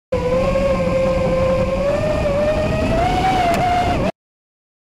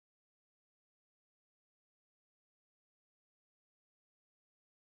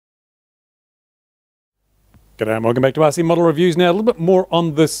G'day and welcome back to RC Model Reviews. Now a little bit more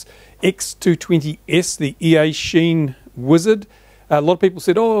on this X220S, the Eachine Wizard. A lot of people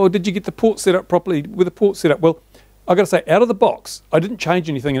said, oh, did you get the port set up properly with the port set up? Well, I've got to say, out of the box, I didn't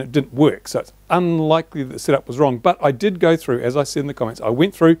change anything and it didn't work. So it's unlikely that the setup was wrong. But I did go through, as I said in the comments, I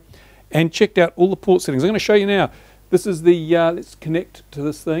went through and checked out all the port settings. I'm going to show you now. This is the, let's connect to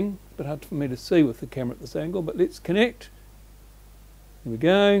this thing. A bit hard for me to see with the camera at this angle, but let's connect. Here we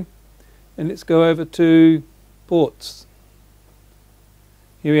go. And let's go over to ports.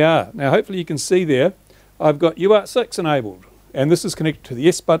 Here we are. Now hopefully you can see there I've got UART6 enabled, and this is connected to the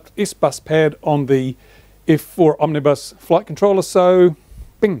S-bus pad on the F4 Omnibus flight controller, so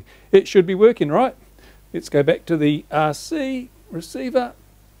bing, it should be working, right? Let's go back to the RC receiver,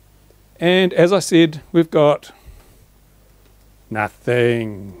 and as I said, we've got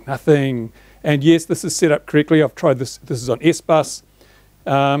nothing. And yes, this is set up correctly. I've tried this. This is on S-bus.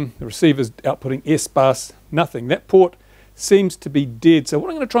 The receiver's outputting S-bus, nothing. That port seems to be dead. So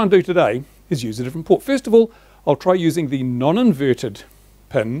what I'm going to try and do today is use a different port. First of all, I'll try using the non-inverted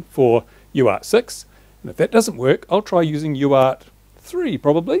pin for UART6. And if that doesn't work, I'll try using UART3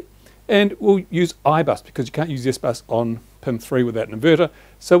 probably. And we'll use iBus because you can't use S-bus on pin 3 without an inverter.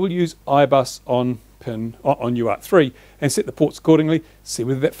 So we'll use iBus on UART3 and set the ports accordingly, see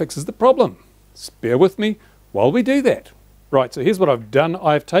whether that fixes the problem. Bear with me while we do that. Right, so here's what I've done.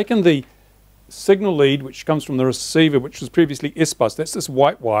 I've taken the signal lead, which comes from the receiver, which was previously S-bus. That's this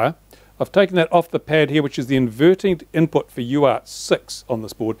white wire. I've taken that off the pad here, which is the inverting input for UART6 on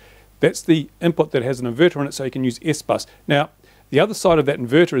this board. That's the input that has an inverter on it, so you can use S-bus. Now, the other side of that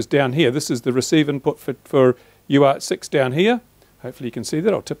inverter is down here. This is the receive input for UART6 down here. Hopefully you can see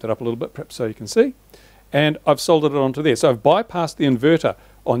that. I'll tip that up a little bit, perhaps so you can see. And I've soldered it onto there. So I've bypassed the inverter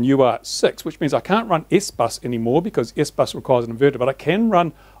on UART6, which means I can't run S-bus anymore because S-bus requires an inverter, but I can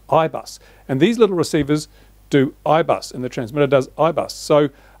run iBus. And these little receivers do iBus, and the transmitter does iBus. So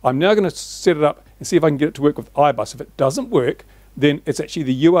I'm now going to set it up and see if I can get it to work with iBus. If it doesn't work, then it's actually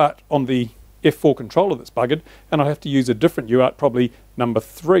the UART on the F4 controller that's buggered, and I'll have to use a different UART, probably number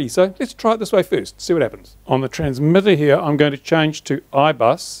 3. So let's try it this way first, see what happens. On the transmitter here, I'm going to change to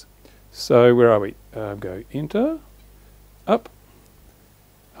iBus. So where are we? Go enter, up,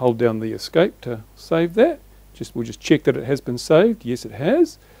 hold down the escape to save that. We'll just check that it has been saved. Yes, it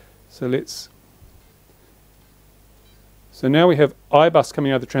has. So now we have iBus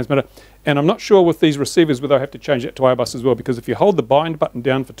coming out of the transmitter, and I'm not sure with these receivers whether I have to change that to iBus as well, because if you hold the bind button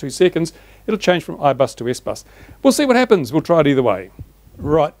down for 2 seconds, it'll change from iBus to S-bus. We'll see what happens. We'll try it either way.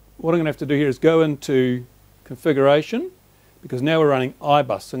 Right, what I'm going to have to do here is go into configuration, because now we're running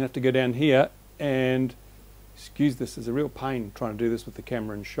iBus. So I'm going to have to go down here and, excuse this, is a real pain trying to do this with the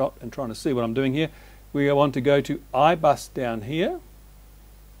camera in shot and trying to see what I'm doing here. We want to go to iBus down here.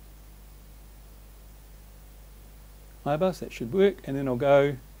 iBus, that should work, and then I'll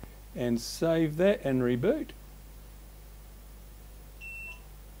go and save that and reboot.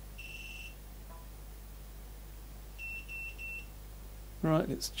 Right,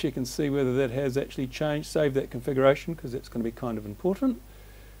 let's check and see whether that has actually changed. Save that configuration because that's going to be kind of important.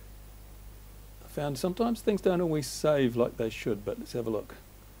 I found sometimes things don't always save like they should, but let's have a look.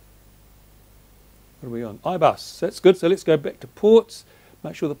 What are we on? iBus, that's good. So let's go back to ports.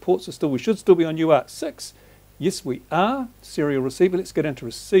 Make sure the ports are still, we should still be on UART6. Yes, we are. Serial receiver. Let's go down to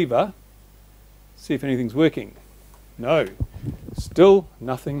receiver. See if anything's working. No, still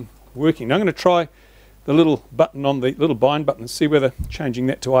nothing working. Now I'm going to try the little button on the little bind button and see whether changing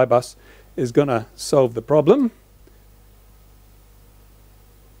that to iBus is going to solve the problem.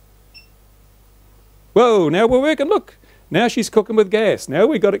 Whoa, now we're working. Look, now she's cooking with gas. Now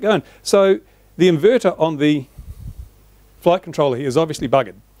we got it going. So the inverter on the flight controller here is obviously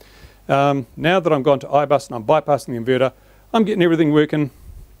buggered. Now that I'm gone to iBus and I'm bypassing the inverter, I'm getting everything working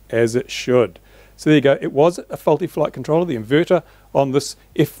as it should. So there you go. It was a faulty flight controller. The inverter on this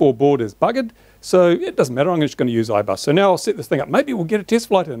F4 board is buggered. So it doesn't matter. I'm just going to use iBus. So now I'll set this thing up. Maybe we'll get a test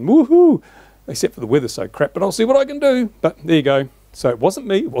flight in. Woohoo! Except for the weather's so crap, but I'll see what I can do. But there you go. So it wasn't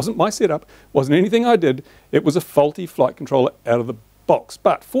me. It wasn't my setup. It wasn't anything I did. It was a faulty flight controller out of the box.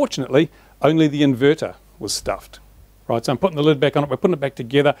 But fortunately, only the inverter was stuffed. Right, so I'm putting the lid back on it, we're putting it back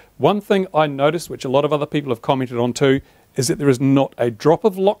together. One thing I noticed, which a lot of other people have commented on too, is that there is not a drop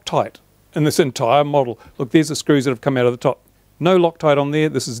of Loctite in this entire model. Look, there's the screws that have come out of the top. No Loctite on there.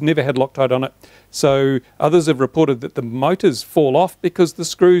 This has never had Loctite on it. So others have reported that the motors fall off because the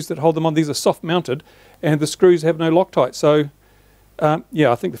screws that hold them on, these are soft mounted, and the screws have no Loctite. So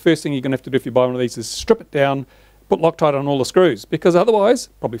yeah, I think the first thing you're going to have to do if you buy one of these is strip it down, put Loctite on all the screws, because otherwise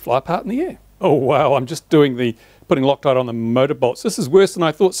probably fly apart in the air. Oh wow, I'm just doing putting Loctite on the motor bolts. This is worse than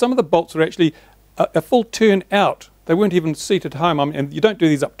I thought. Some of the bolts are actually a full turn out. They weren't even seated home. I mean, and you don't do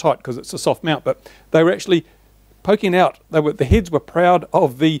these up tight because it's a soft mount, but they were actually poking out. The heads were proud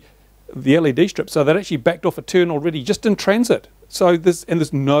of the LED strip, so they'd actually backed off a turn already just in transit. So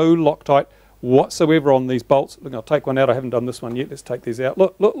there's no Loctite whatsoever on these bolts. Look, I'll take one out. I haven't done this one yet. Let's take these out.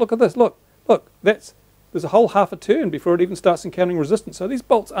 Look at this. Look. There's a whole half a turn before it even starts encountering resistance. So these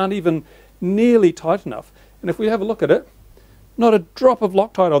bolts aren't even nearly tight enough. And if we have a look at it, not a drop of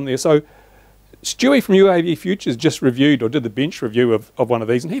Loctite on there. So Stewie from UAV Futures just reviewed or did the bench review of one of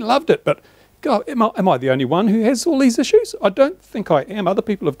these, and he loved it. But God, am I the only one who has all these issues? I don't think I am. Other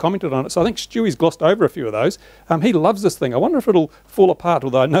people have commented on it, so I think Stewie's glossed over a few of those. He loves this thing. I wonder if it'll fall apart,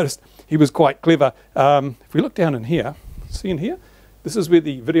 although I noticed he was quite clever. If we look down in here, see in here? This is where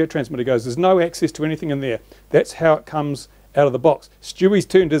the video transmitter goes. There's no access to anything in there. That's how it comes out of the box. Stewie's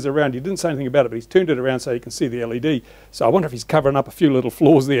turned his around. He didn't say anything about it, but he's turned it around so you can see the LED. So I wonder if he's covering up a few little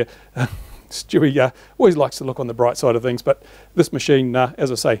flaws there. Stewie always likes to look on the bright side of things, but this machine,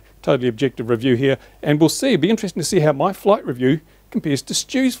 as I say, totally objective review here, and we'll see. It'll be interesting to see how my flight review compares to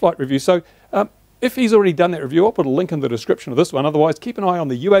Stewie's flight review. So if he's already done that review, I'll put a link in the description of this one. Otherwise, keep an eye on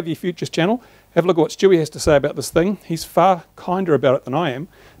the UAV Futures channel. Have a look at what Stewie has to say about this thing. He's far kinder about it than I am.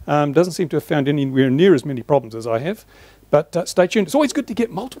 Doesn't seem to have found anywhere near as many problems as I have. But stay tuned. It's always good to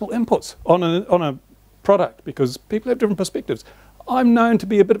get multiple inputs on a product because people have different perspectives. I'm known to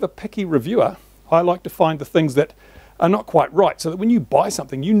be a bit of a picky reviewer. I like to find the things that are not quite right so that when you buy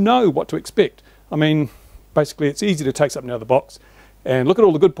something, you know what to expect. I mean, basically, it's easy to take something out of the box and look at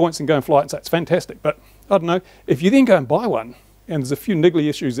all the good points and go and fly it and say it's fantastic. But I don't know, if you then go and buy one and there's a few niggly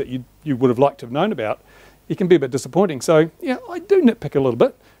issues that you would have liked to have known about, it can be a bit disappointing. So yeah, I do nitpick a little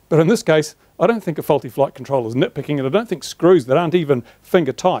bit. But in this case, I don't think a faulty flight controller is nitpicking, and I don't think screws that aren't even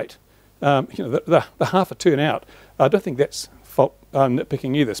finger tight, the half a turn out, I don't think that's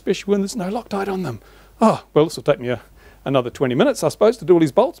nitpicking either, especially when there's no Loctite on them. Oh, well, this will take me another 20 minutes, I suppose, to do all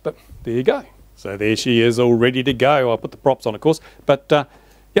these bolts, but there you go. So there she is, all ready to go. I'll put the props on, of course, but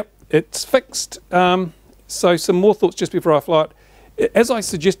yep, it's fixed. So some more thoughts just before I fly it. As I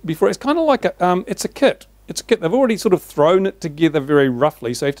suggested before, it's kind of like it's a kit. It's a kit. They've already sort of thrown it together very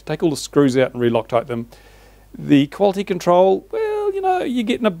roughly, so you have to take all the screws out and re-Loctite them. The quality control, well, you're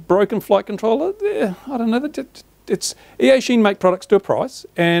getting a broken flight controller. I don't know. It's Eachine make products to a price,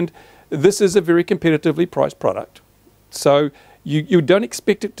 and this is a very competitively priced product. So you don't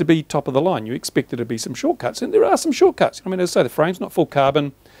expect it to be top of the line. You expect it to be some shortcuts, and there are some shortcuts. I mean, as I say, the frame's not full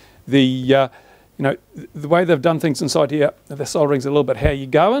carbon. The way they've done things inside here, the soldering's a little bit how you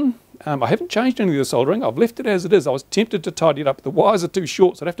going. I haven't changed any of the soldering. I've left it as it is. I was tempted to tidy it up. The wires are too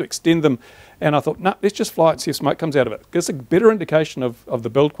short, so I'd have to extend them. And I thought, nah, let's just fly it, see if smoke comes out of it. It's a better indication of the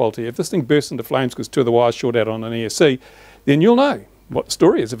build quality. If this thing bursts into flames because two of the wires short out on an ESC, then you'll know what the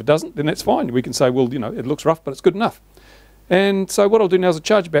story is. If it doesn't, then that's fine. We can say, well, it looks rough, but it's good enough. And so what I'll do now is I'll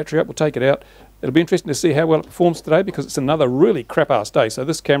charge the battery up. We'll take it out. It'll be interesting to see how well it performs today because it's another really crap-ass day. So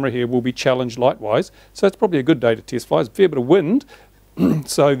this camera here will be challenged light-wise. So it's probably a good day to test fly. There's a fair bit of wind.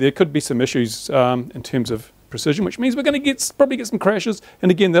 So there could be some issues in terms of precision, which means we're going to probably get some crashes. And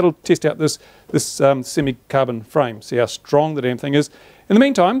again, that'll test out this semi-carbon frame, see how strong the damn thing is. In the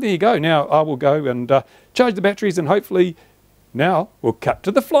meantime, there you go. Now I will go and charge the batteries, and hopefully now we'll cut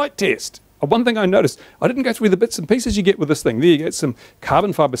to the flight test. One thing I noticed, I didn't go through the bits and pieces you get with this thing. There you get some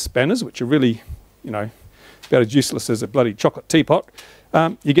carbon fibre spanners, which are really, about as useless as a bloody chocolate teapot.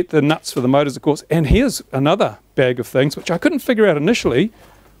 You get the nuts for the motors, of course. And here's another bag of things, which I couldn't figure out initially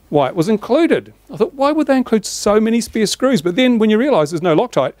why it was included. I thought, why would they include so many spare screws? But then when you realise there's no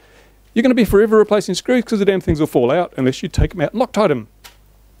Loctite, you're going to be forever replacing screws because the damn things will fall out unless you take them out and Loctite them.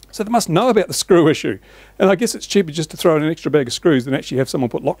 So they must know about the screw issue. And I guess it's cheaper just to throw in an extra bag of screws than actually have someone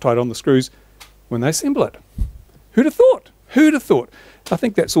put Loctite on the screws when they assemble it. Who'd have thought? Who'd have thought? I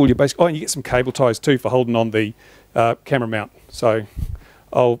think that's all your basic... Oh, and you get some cable ties too for holding on the camera mount. So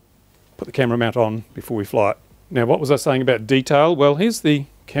I'll put the camera mount on before we fly it. Now, what was I saying about detail? Well, here's the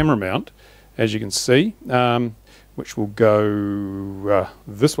camera mount, as you can see, which will go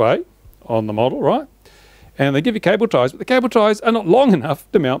this way on the model, right? And they give you cable ties, but the cable ties are not long enough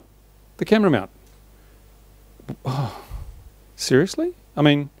to mount the camera mount. Oh, seriously? I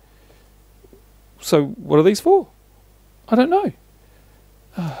mean, so what are these for? I don't know.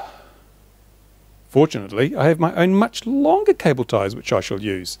 Fortunately, I have my own much longer cable ties, which I shall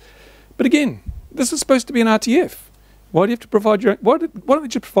use. But again, this is supposed to be an RTF. Why do you have to provide your own? Why don't they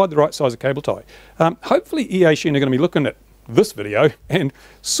just provide the right size of cable tie? Hopefully, Eachine are going to be looking at this video and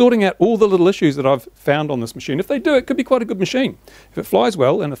sorting out all the little issues that I've found on this machine. If they do, it could be quite a good machine. If it flies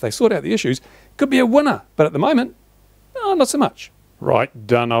well and if they sort out the issues, it could be a winner. But at the moment, not so much. Right,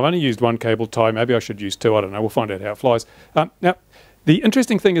 done. I've only used one cable tie. Maybe I should use two. I don't know. We'll find out how it flies. Now, the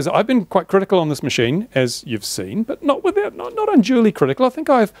interesting thing is I've been quite critical on this machine, as you've seen, but not unduly critical. I think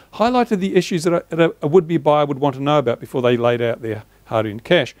I've highlighted the issues that a would-be buyer would want to know about before they laid out their hard-earned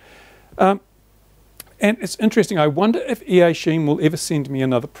cash. And it's interesting. I wonder if Eachine will ever send me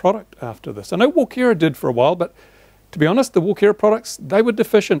another product after this. I know Walkera did for a while, but to be honest, the Walkera products, they were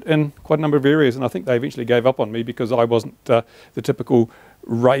deficient in quite a number of areas, and I think they eventually gave up on me because I wasn't the typical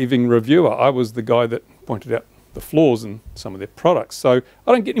raving reviewer. I was the guy that pointed out the flaws in some of their products. So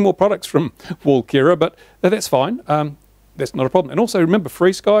I don't get any more products from Walkera, but that's fine. That's not a problem. And also remember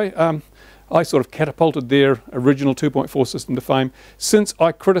FreeSky, I sort of catapulted their original 2.4 system to fame. Since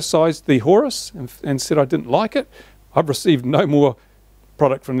I criticised the Horus and said I didn't like it, I've received no more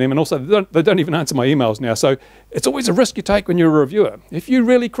product from them, and also they don't even answer my emails now. So it's always a risk you take when you're a reviewer. If you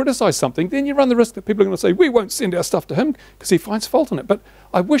really criticise something, then you run the risk that people are going to say, we won't send our stuff to him because he finds fault in it. But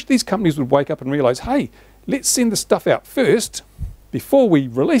I wish these companies would wake up and realise, hey, let's send the stuff out first before we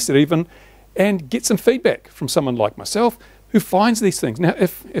release it even, and get some feedback from someone like myself who finds these things. Now,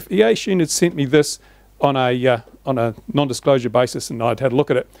 if Eachine had sent me this on a non-disclosure basis and I'd had a look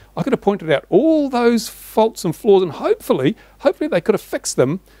at it, I could have pointed out all those faults and flaws, and hopefully they could have fixed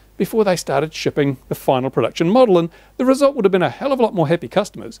them before they started shipping the final production model, and the result would have been a hell of a lot more happy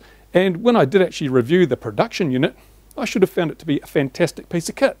customers. And when I did actually review the production unit, I should have found it to be a fantastic piece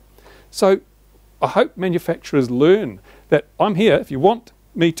of kit. So I hope manufacturers learn that I'm here. If you want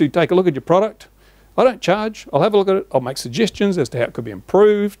me to take a look at your product, I don't charge. I'll have a look at it. I'll make suggestions as to how it could be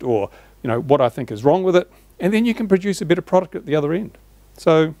improved, or what I think is wrong with it, and then you can produce a better product at the other end.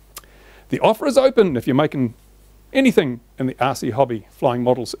 So the offer is open. If you're making anything in the RC hobby flying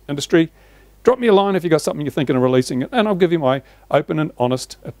models industry, drop me a line if you've got something you're thinking of releasing, and I'll give you my open and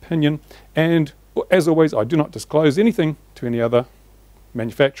honest opinion. And as always, I do not disclose anything to any other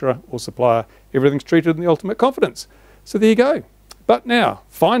manufacturer or supplier. Everything's treated in the ultimate confidence. So there you go. But now,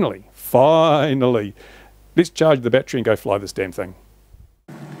 finally, let's charge the battery and go fly this damn thing.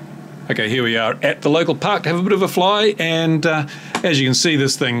 Okay, here we are at the local park to have a bit of a fly, and as you can see,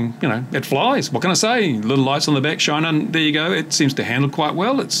 this thing, it flies. What can I say? Little lights on the back shine, and there you go. It seems to handle quite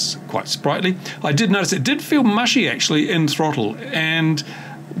well. It's quite sprightly. I did notice it did feel mushy actually in throttle, and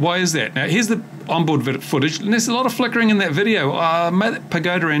why is that? Now here's the onboard footage, and there's a lot of flickering in that video. That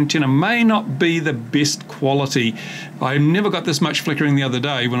pagoda antenna may not be the best quality. I never got this much flickering the other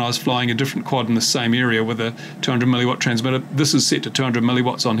day when I was flying a different quad in the same area with a 200 milliwatt transmitter. This is set to 200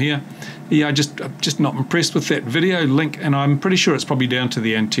 milliwatts on here. Yeah, I'm just not impressed with that video link, and I'm pretty sure it's probably down to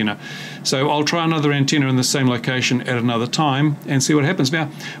the antenna. So I'll try another antenna in the same location at another time and see what happens. Now,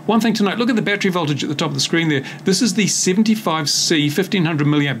 one thing to note, look at the battery voltage at the top of the screen there. This is the 75C 1500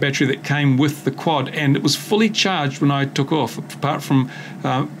 milliamp battery that came with the quad, and it was fully charged when I took off, apart from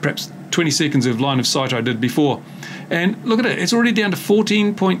perhaps 20 seconds of line of sight I did before. And look at it, it's already down to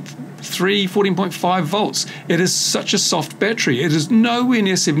 14.3, 14.5 volts. It is such a soft battery. It is nowhere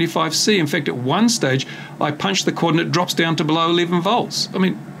near 75C. In fact, at one stage, I punched the quad and it drops down to below 11 volts. I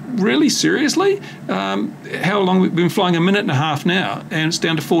mean, really, seriously? How long? We've been flying a minute and a half now, and it's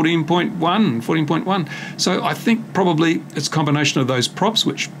down to 14.1. So I think probably it's a combination of those props,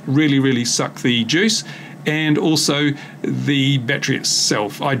 which really suck the juice, and also the battery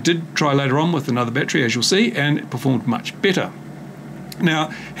itself. I did try later on with another battery, as you'll see, and it performed much better. Now,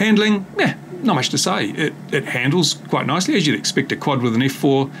 handling, not much to say. It handles quite nicely, as you'd expect a quad with an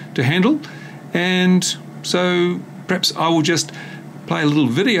F4 to handle. And so perhaps I will just play a little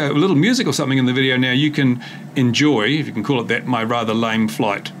video, a little music or something in the video. Now you can enjoy, if you can call it that, my rather lame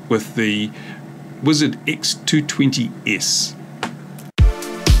flight with the Wizard X220S.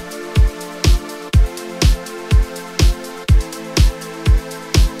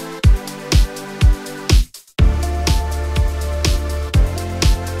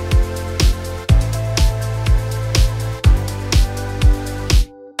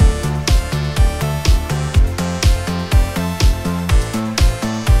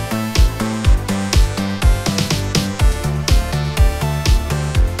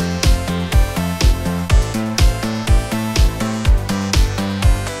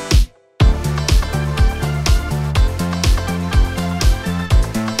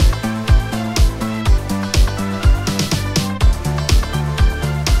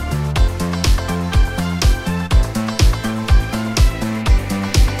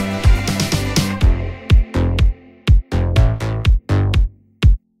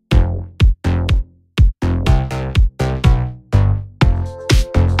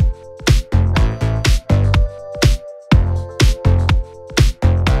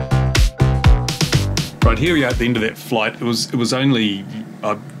 Right, here we are at the end of that flight. It was only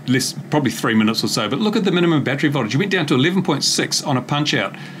probably 3 minutes or so, but look at the minimum battery voltage. You went down to 11.6 on a punch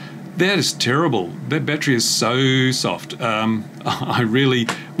out. That is terrible. That battery is so soft. I really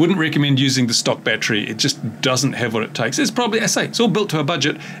wouldn't recommend using the stock battery. It just doesn't have what it takes. It's probably, I say, it's all built to a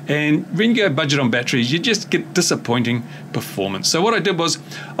budget, and when you go budget on batteries, you just get disappointing performance. So what I did was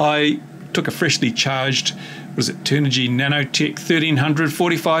I took a freshly charged, Turnigy Nanotech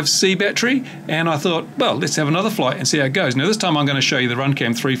 1345C battery, and I thought, well, let's have another flight and see how it goes. Now this time I'm going to show you the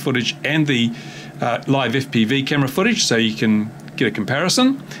RunCam 3 footage and the live FPV camera footage so you can get a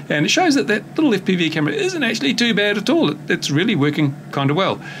comparison, and it shows that that little FPV camera isn't actually too bad at all. It's really working kind of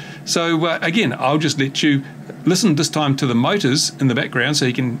well. So again, I'll just let you listen this time to the motors in the background so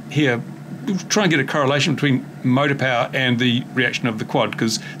you can hear, try and get a correlation between motor power and the reaction of the quad,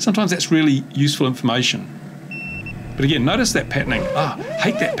 because sometimes that's really useful information. But again, notice that patterning.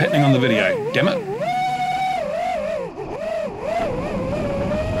 Hate that patterning on the video, damn it.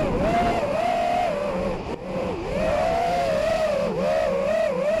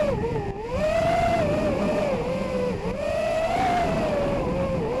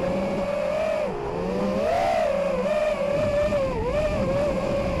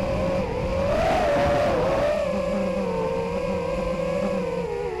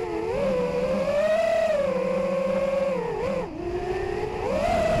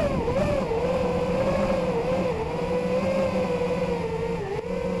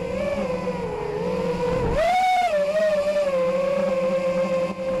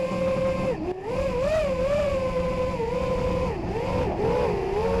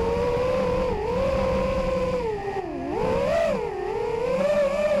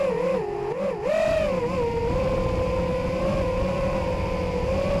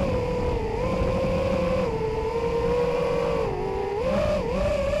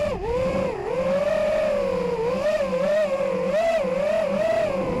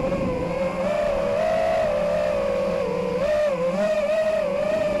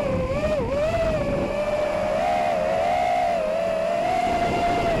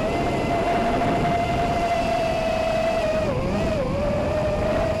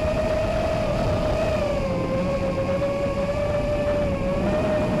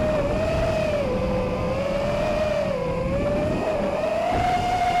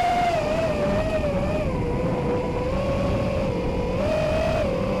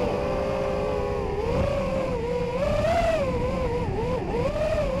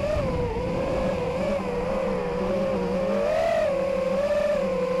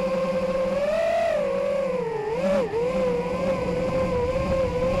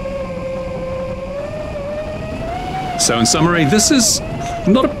 So in summary, this is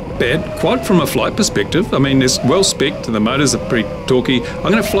not a bad quad from a flight perspective. I mean, it's well spec'd, the motors are pretty torquey.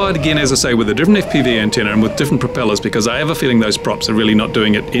 I'm going to fly it again, as I say, with a different FPV antenna and with different propellers, because I have a feeling those props are really not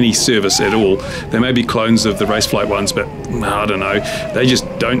doing it any service at all. They may be clones of the RaceFlight ones, but I don't know. They just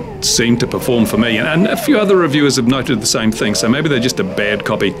don't seem to perform for me. And a few other reviewers have noted the same thing, so maybe they're just a bad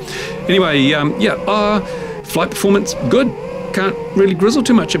copy. Anyway, flight performance, good. Can't really grizzle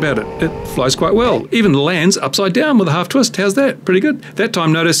too much about it. It flies quite well. Even lands upside down with a half twist. How's that? Pretty good. That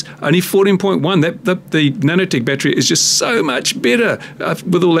time, notice, only 14.1. The Nanotech battery is just so much better.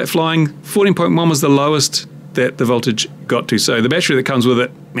 With all that flying, 14.1 was the lowest that the voltage got to. So the battery that comes with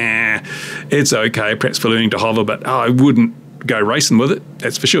it, it's okay, perhaps for learning to hover, but I wouldn't go racing with it,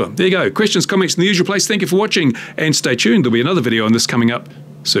 that's for sure. There you go. Questions, comments in the usual place. Thank you for watching, and stay tuned. There'll be another video on this coming up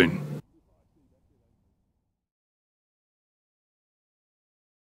soon.